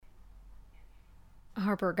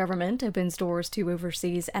Harper government opens doors to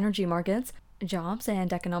overseas energy markets, jobs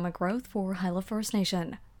and economic growth for Haisla First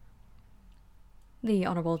Nation. The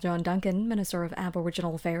Honourable John Duncan, Minister of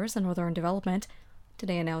Aboriginal Affairs and Northern Development,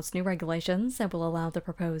 today announced new regulations that will allow the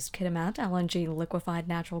proposed Kitimat LNG liquefied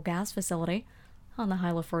natural gas facility on the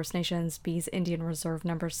Haisla First Nation's Bees Indian Reserve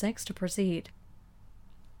No. 6 to proceed.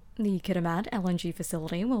 The Kitimat LNG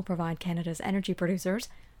facility will provide Canada's energy producers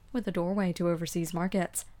with a doorway to overseas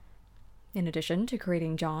markets, in addition to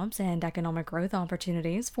creating jobs and economic growth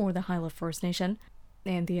opportunities for the Haisla First Nation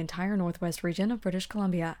and the entire northwest region of British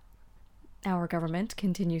Columbia. Our government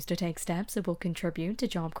continues to take steps that will contribute to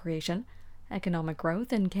job creation, economic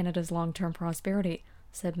growth, and Canada's long-term prosperity,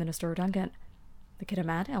 said Minister Duncan. The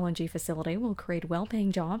Kitimat LNG facility will create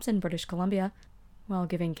well-paying jobs in British Columbia while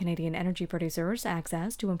giving Canadian energy producers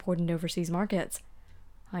access to important overseas markets.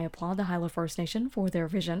 I applaud the Haisla First Nation for their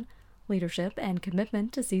vision, leadership, and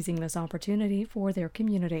commitment to seizing this opportunity for their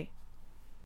community.